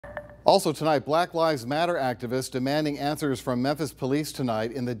Also tonight, Black Lives Matter activists demanding answers from Memphis police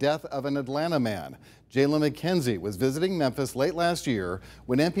tonight in the death of an Atlanta man. Jaylin McKenzie was visiting Memphis late last year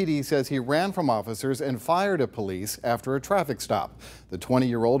when MPD says he ran from officers and fired at police after a traffic stop. The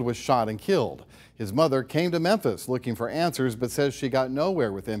 20-year-old was shot and killed. His mother came to Memphis looking for answers but says she got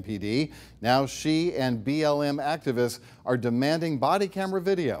nowhere with MPD. Now she and BLM activists are demanding body camera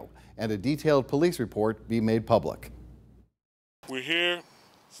video and a detailed police report be made public. We're here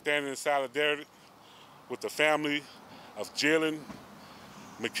standing in solidarity with the family of Jaylin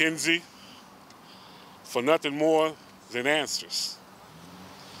McKenzie for nothing more than answers.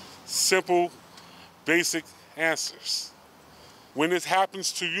 Simple, basic answers. When this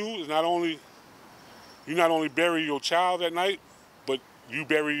happens to you, you not only bury your child at night, but you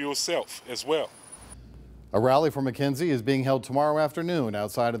bury yourself as well. A rally for McKenzie is being held tomorrow afternoon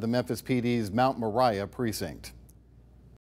outside of the Memphis PD's Mount Moriah precinct.